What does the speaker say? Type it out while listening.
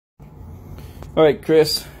All right,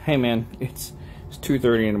 Chris. Hey, man. It's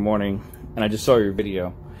 2:30 in the morning, and I just saw your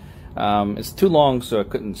video. It's too long, so I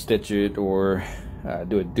couldn't stitch it or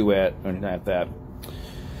do a duet or anything like that.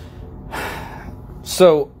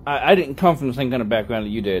 So I didn't come from the same kind of background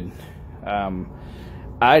that you did.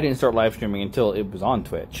 I didn't start live streaming until it was on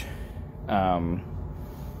Twitch, and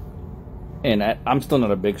I'm still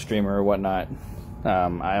not a big streamer or whatnot.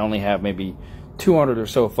 I only have maybe 200 or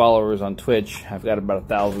so followers on Twitch. I've got about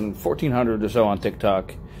 1,000, 1,400 or so on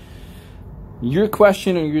TikTok. Your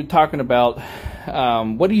question, or you're talking about,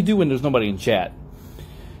 what do you do when there's nobody in chat?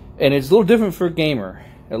 And it's a little different for a gamer,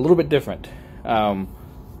 a little bit different.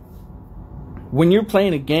 When you're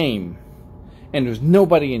playing a game and there's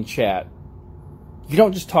nobody in chat, you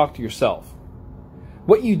don't just talk to yourself.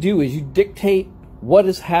 What you do is you dictate what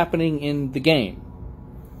is happening in the game.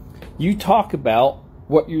 You talk about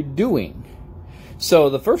what you're doing. So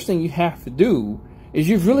the first thing you have to do is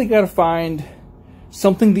you've really got to find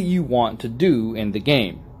something that you want to do in the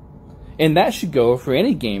game. And that should go for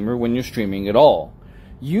any gamer when you're streaming at all.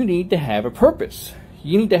 You need to have a purpose.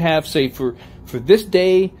 You need to have, say, for this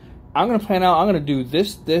day, I'm going to plan out, I'm going to do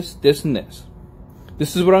this, this, this, and this.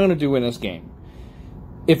 This is what I'm going to do in this game.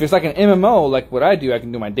 If it's like an MMO, like what I do, I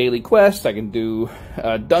can do my daily quests, I can do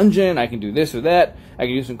a dungeon, I can do this or that, I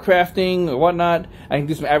can do some crafting or whatnot, I can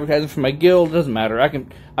do some advertising for my guild, it doesn't matter.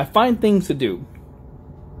 I find things to do.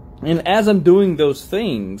 And as I'm doing those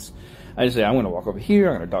things, I just say, I'm going to walk over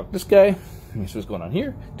here, I'm going to talk to this guy, let me see what's going on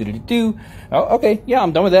here, oh, okay, yeah,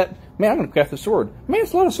 I'm done with that. Man, I'm going to craft a sword. Man,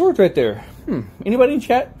 it's a lot of swords right there. Anybody in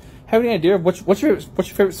chat have any idea of what's your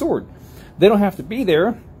favorite sword? They don't have to be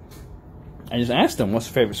there. I just asked them, what's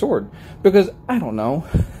your favorite sword? Because, I don't know,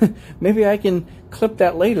 maybe I can clip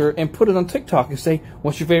that later and put it on TikTok and say,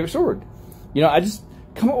 what's your favorite sword? You know, I just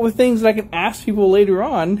come up with things that I can ask people later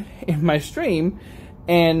on in my stream,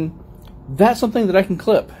 and that's something that I can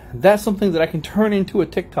clip. That's something that I can turn into a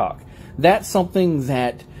TikTok. That's something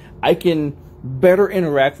that I can better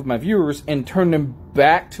interact with my viewers and turn them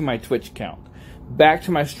back to my Twitch account, back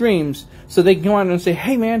to my streams, so they can go on and say,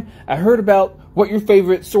 hey man, I heard about what your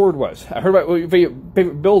favorite sword was. I heard about what your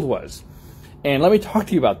favorite build was. And let me talk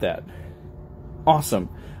to you about that. Awesome.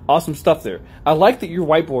 Awesome stuff there. I like that your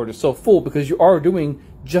whiteboard is so full because you are doing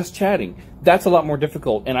just chatting. That's a lot more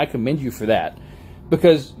difficult, and I commend you for that.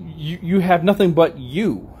 Because you have nothing but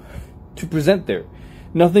you to present there.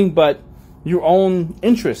 Nothing but your own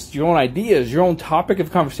interests, your own ideas, your own topic of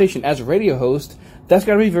conversation. As a radio host, that's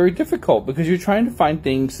got to be very difficult because you're trying to find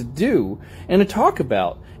things to do and to talk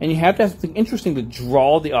about. And you have to have something interesting to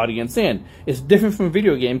draw the audience in. It's different from a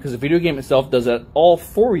video game because the video game itself does that all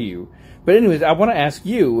for you. But anyways, I want to ask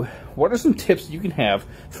you, what are some tips you can have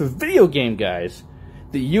for video game guys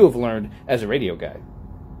that you have learned as a radio guy?